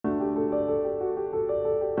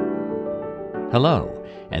Hello,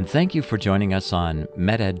 and thank you for joining us on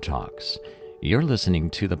MedEd Talks. You're listening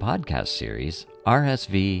to the podcast series,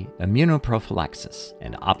 RSV Immunoprophylaxis,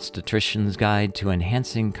 an obstetrician's guide to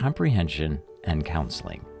enhancing comprehension and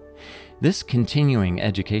counseling. This continuing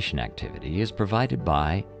education activity is provided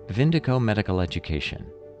by Vindico Medical Education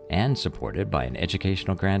and supported by an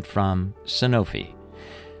educational grant from Sanofi.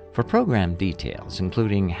 For program details,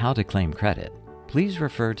 including how to claim credit, please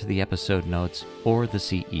refer to the episode notes or the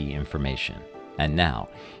CE information. And now,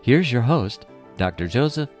 here's your host, Dr.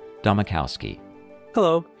 Joseph Domachowske.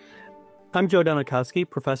 Hello, I'm Joe Domachowske,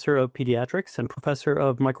 Professor of Pediatrics and Professor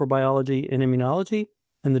of Microbiology and Immunology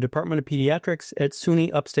in the Department of Pediatrics at SUNY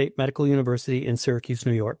Upstate Medical University in Syracuse,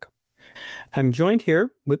 New York. I'm joined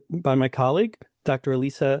here by my colleague, Dr.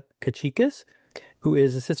 Alisa Kachikis, who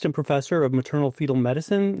is Assistant Professor of Maternal Fetal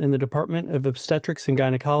Medicine in the Department of Obstetrics and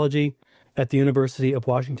Gynecology at the University of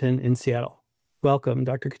Washington in Seattle. Welcome,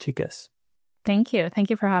 Dr. Kachikis. Thank you.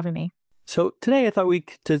 Thank you for having me. So today I thought we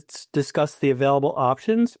could discuss the available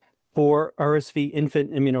options for RSV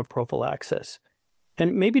infant immunoprophylaxis.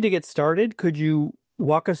 And maybe to get started, could you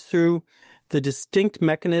walk us through the distinct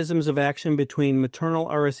mechanisms of action between maternal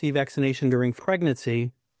RSV vaccination during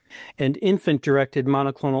pregnancy and infant-directed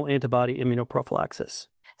monoclonal antibody immunoprophylaxis?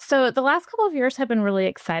 So the last couple of years have been really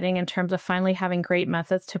exciting in terms of finally having great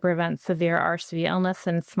methods to prevent severe RSV illness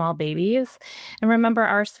in small babies. And remember,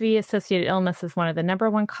 RSV-associated illness is one of the number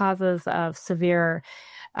one causes of severe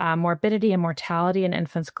morbidity and mortality in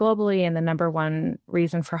infants globally, and the number one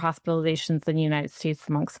reason for hospitalizations in the United States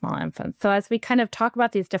among small infants. So as we kind of talk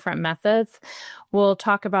about these different methods, we'll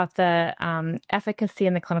talk about the efficacy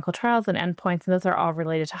in the clinical trials and endpoints, and those are all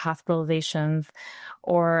related to hospitalizations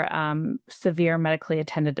or severe medically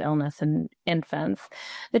attended illness in infants.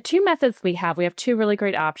 The two methods we have two really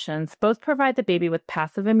great options. Both provide the baby with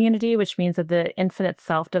passive immunity, which means that the infant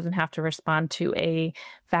itself doesn't have to respond to a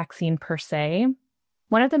vaccine per se.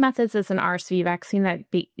 One of the methods is an RSV vaccine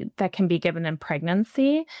that can be given in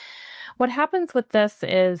pregnancy. What happens with this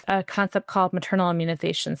is a concept called maternal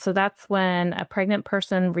immunization. So that's when a pregnant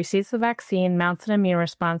person receives the vaccine, mounts an immune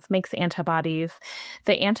response, makes antibodies.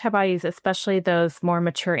 The antibodies, especially those more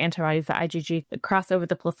mature antibodies, the IgG, cross over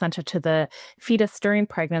the placenta to the fetus during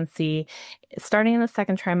pregnancy, starting in the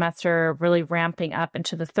second trimester, really ramping up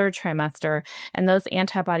into the third trimester. And those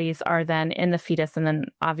antibodies are then in the fetus and then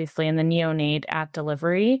obviously in the neonate at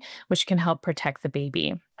delivery, which can help protect the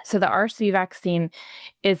baby. So the RSV vaccine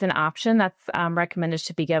is an option that's recommended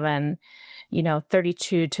to be given,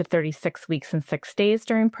 32 to 36 weeks and 6 days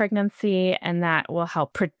during pregnancy, and that will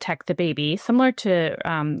help protect the baby, similar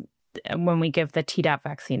to when we give the Tdap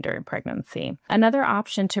vaccine during pregnancy. Another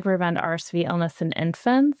option to prevent RSV illness in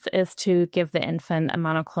infants is to give the infant a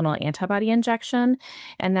monoclonal antibody injection.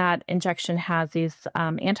 And that injection has these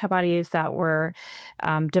antibodies that were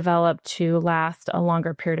developed to last a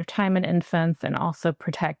longer period of time in infants and also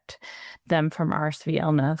protect them from RSV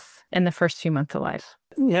illness in the first few months of life.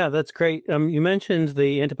 Yeah, that's great. You mentioned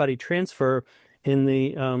the antibody transfer in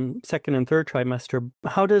the second and third trimester.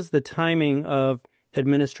 How does the timing of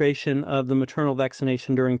administration of the maternal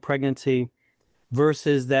vaccination during pregnancy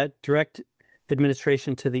versus that direct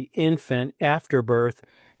administration to the infant after birth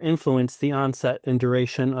influence the onset and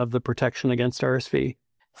duration of the protection against RSV?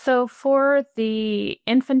 So for the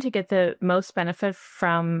infant to get the most benefit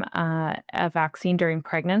from a vaccine during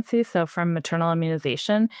pregnancy, so from maternal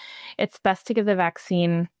immunization, it's best to give the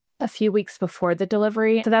vaccine a few weeks before the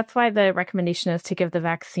delivery. So that's why the recommendation is to give the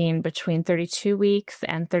vaccine between 32 weeks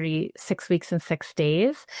and 36 weeks and 6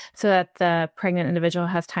 days so that the pregnant individual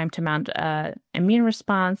has time to mount an immune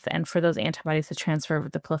response and for those antibodies to transfer over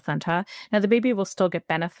the placenta. Now, the baby will still get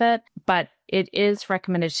benefit, but it is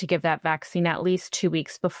recommended to give that vaccine at least 2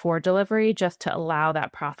 weeks before delivery just to allow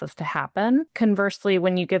that process to happen. Conversely,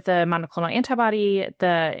 when you give the monoclonal antibody,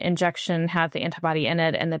 the injection has the antibody in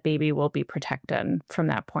it and the baby will be protected from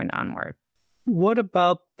that point onward. What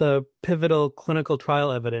about the pivotal clinical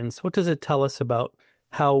trial evidence? What does it tell us about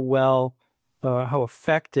how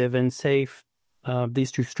effective and safe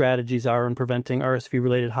these two strategies are in preventing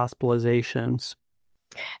RSV-related hospitalizations?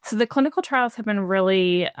 So the clinical trials have been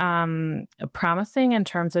really promising in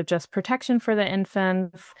terms of just protection for the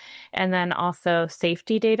infants and then also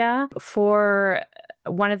safety data. For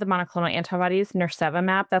one of the monoclonal antibodies,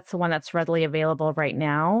 nirsevimab, that's the one that's readily available right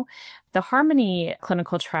now. The Harmony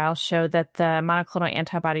clinical trial showed that the monoclonal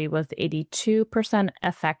antibody was 82%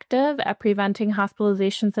 effective at preventing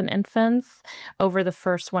hospitalizations in infants over the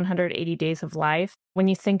first 180 days of life. When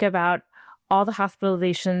you think about all the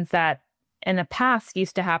hospitalizations that in the past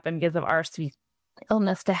used to happen because of RSV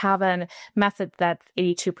illness, to have a method that's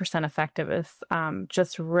 82% effective is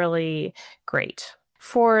just really great.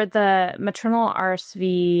 For the maternal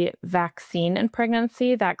RSV vaccine in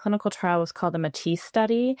pregnancy, that clinical trial was called the Matisse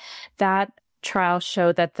study. That trial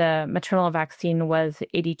showed that the maternal vaccine was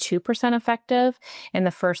 82% effective in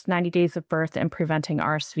the first 90 days of birth in preventing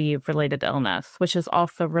RSV-related illness, which is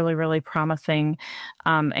also really, really promising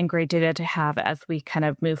and great data to have as we kind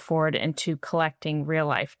of move forward into collecting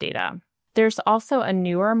real-life data. There's also a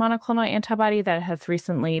newer monoclonal antibody that has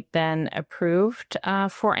recently been approved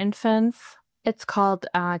for infants. It's called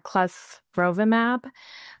clesrovimab,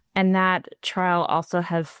 and that trial also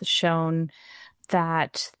has shown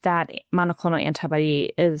that monoclonal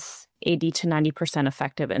antibody is 80 to 90%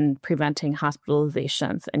 effective in preventing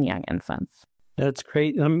hospitalizations in young infants. That's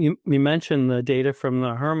great. You mentioned the data from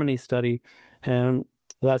the Harmony study, and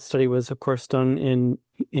that study was, of course, done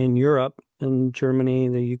in Europe, in Germany,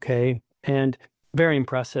 the UK, and very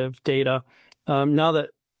impressive data. Now that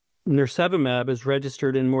nirsevimab is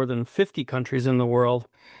registered in more than 50 countries in the world,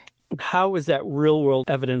 how is that real-world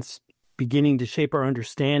evidence beginning to shape our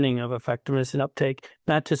understanding of effectiveness and uptake,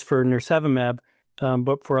 not just for nirsevimab,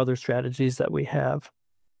 but for other strategies that we have?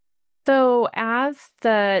 So as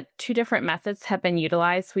the two different methods have been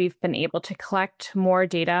utilized, we've been able to collect more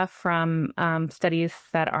data from studies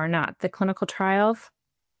that are not the clinical trials.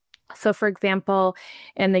 So, for example,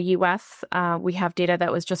 in the U.S., we have data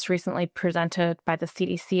that was just recently presented by the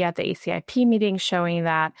CDC at the ACIP meeting showing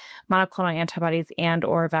that monoclonal antibodies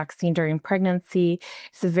and/or vaccine during pregnancy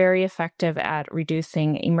is very effective at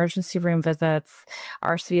reducing emergency room visits,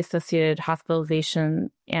 RSV-associated hospitalization,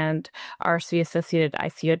 and RSV-associated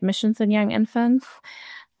ICU admissions in young infants.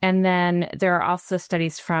 And then there are also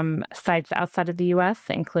studies from sites outside of the U.S.,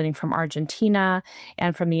 including from Argentina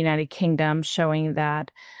and from the United Kingdom, showing that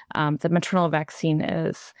the maternal vaccine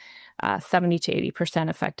is 70 to 80%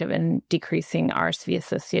 effective in decreasing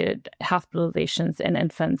RSV-associated hospitalizations in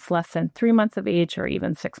infants less than 3 months of age or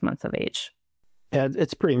even 6 months of age. Yeah,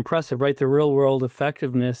 it's pretty impressive, right? The real-world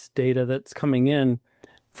effectiveness data that's coming in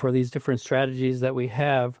for these different strategies that we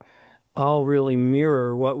have all really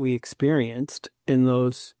mirror what we experienced in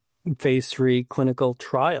those phase 3 clinical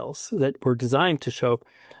trials that were designed to show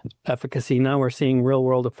efficacy. Now we're seeing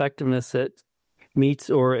real-world effectiveness that meets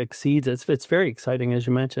or exceeds. It's very exciting, as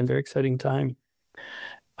you mentioned, very exciting time.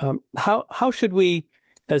 How should we,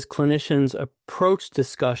 as clinicians, approach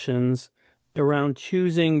discussions around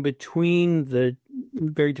choosing between the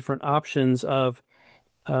very different options of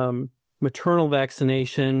maternal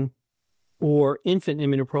vaccination or infant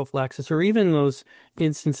immunoprophylaxis, or even those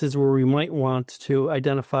instances where we might want to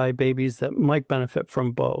identify babies that might benefit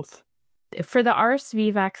from both? For the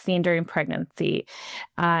RSV vaccine during pregnancy,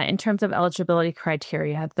 in terms of eligibility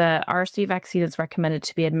criteria, the RSV vaccine is recommended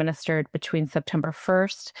to be administered between September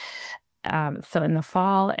 1st, so in the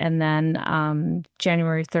fall, and then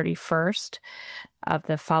January 31st of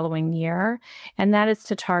the following year. And that is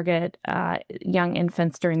to target young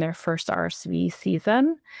infants during their first RSV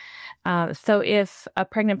season. So if a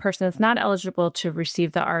pregnant person is not eligible to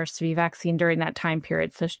receive the RSV vaccine during that time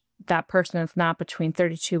period, so that person is not between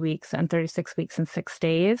 32 weeks and 36 weeks and 6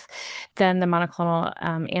 days, then the monoclonal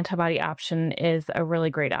antibody option is a really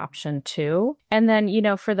great option too. And then,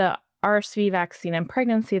 for the RSV vaccine in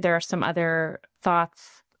pregnancy, there are some other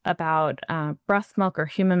thoughts about breast milk or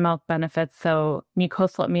human milk benefits, so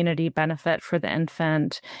mucosal immunity benefit for the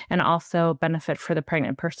infant and also benefit for the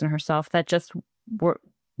pregnant person herself that just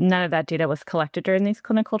none of that data was collected during these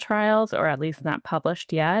clinical trials, or at least not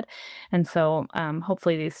published yet. And so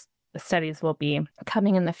hopefully these studies will be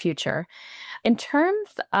coming in the future. In terms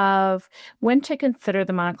of when to consider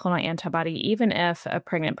the monoclonal antibody, even if a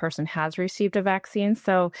pregnant person has received a vaccine.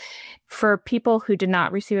 So for people who did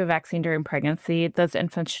not receive a vaccine during pregnancy, those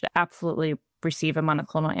infants should absolutely receive a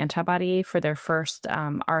monoclonal antibody for their first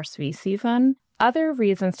RSV season. Other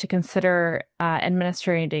reasons to consider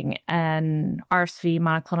administering an RSV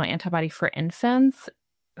monoclonal antibody for infants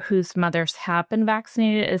whose mothers have been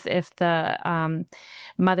vaccinated is if the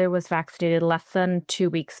mother was vaccinated less than 2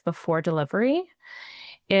 weeks before delivery.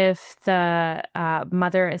 If the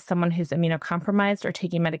mother is someone who's immunocompromised or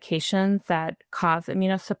taking medications that cause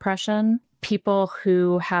immunosuppression, people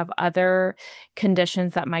who have other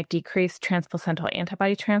conditions that might decrease transplacental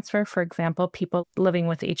antibody transfer, for example, people living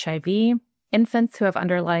with HIV, infants who have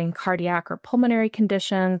underlying cardiac or pulmonary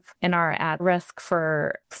conditions and are at risk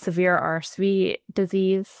for severe RSV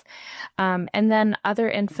disease, and then other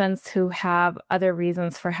infants who have other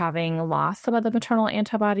reasons for having lost some of the maternal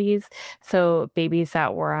antibodies, so babies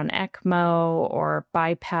that were on ECMO or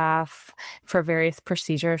bypass for various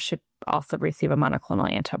procedures should also receive a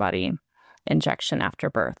monoclonal antibody. injection after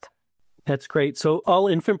birth. That's great. So all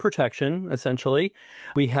infant protection, essentially.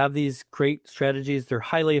 We have these great strategies. They're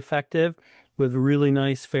highly effective with really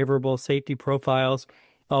nice, favorable safety profiles.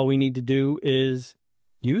 All we need to do is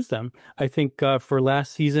use them. I think for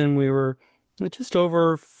last season, we were just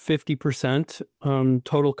over 50%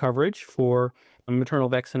 total coverage for maternal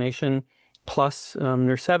vaccination plus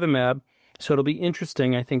nirsevimab. So it'll be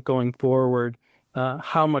interesting, I think, going forward,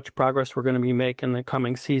 how much progress we're going to be making in the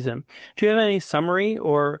coming season. Do you have any summary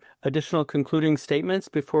or additional concluding statements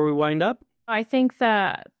before we wind up? I think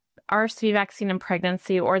the RSV vaccine in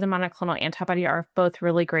pregnancy or the monoclonal antibody are both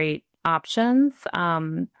really great options.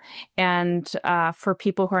 And for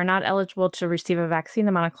people who are not eligible to receive a vaccine,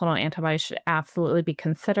 the monoclonal antibody should absolutely be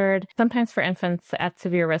considered. Sometimes for infants at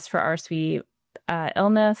severe risk for RSV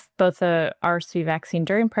illness, both the RSV vaccine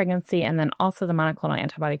during pregnancy and then also the monoclonal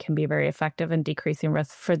antibody can be very effective in decreasing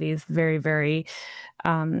risk for these very, very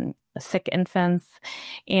sick infants.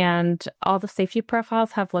 And all the safety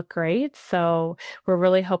profiles have looked great. So we're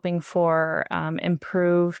really hoping for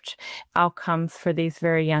improved outcomes for these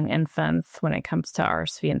very young infants when it comes to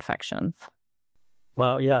RSV infections.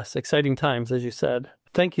 Wow, yes, exciting times, as you said.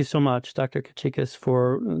 Thank you so much, Dr. Kachikis,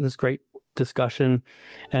 for this great discussion.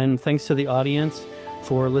 And thanks to the audience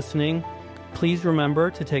for listening. Please remember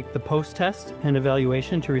to take the post-test and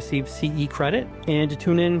evaluation to receive CE credit and to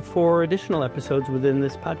tune in for additional episodes within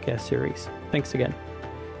this podcast series. Thanks again.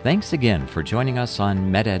 Thanks again for joining us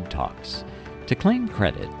on MedEd Talks. To claim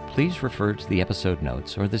credit, please refer to the episode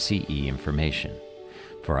notes or the CE information.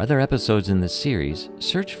 For other episodes in this series,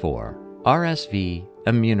 search for RSV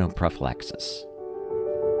immunoprophylaxis.